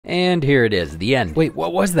And here it is, the end. Wait,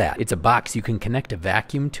 what was that? It's a box. You can connect a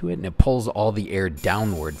vacuum to it and it pulls all the air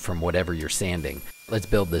downward from whatever you're sanding. Let's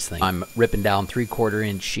build this thing. I'm ripping down 3/4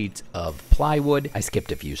 inch sheets of plywood. I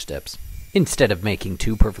skipped a few steps. Instead of making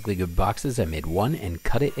 2 perfectly good boxes, I made 1 and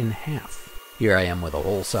cut it in half. Here I am with a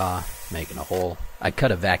hole saw, making a hole. I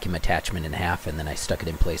cut a vacuum attachment in half and then I stuck it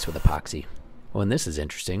in place with epoxy. Oh, and this is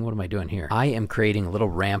interesting. What am I doing here? I am creating a little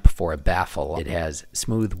ramp for a baffle. It has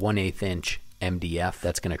smooth 1/8 inch MDF.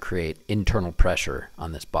 That's going to create internal pressure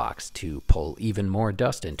on this box to pull even more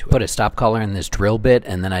dust into it. Put a stop collar in this drill bit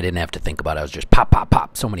and then I didn't have to think about it. I was just pop, pop,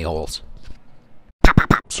 pop. So many holes. Pop, pop,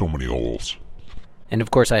 pop. So many holes. And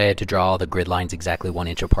of course I had to draw all the grid lines exactly 1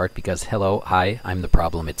 inch apart because, hello, hi, I'm the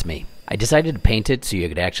problem, it's me. I decided to paint it so you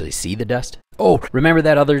could actually see the dust. Oh, remember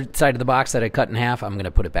that other side of the box that I cut in half? I'm going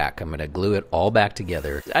to put it back. I'm going to glue it all back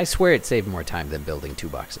together. I swear it saved more time than building 2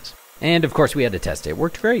 boxes. And of course we had to test it. It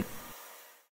worked great.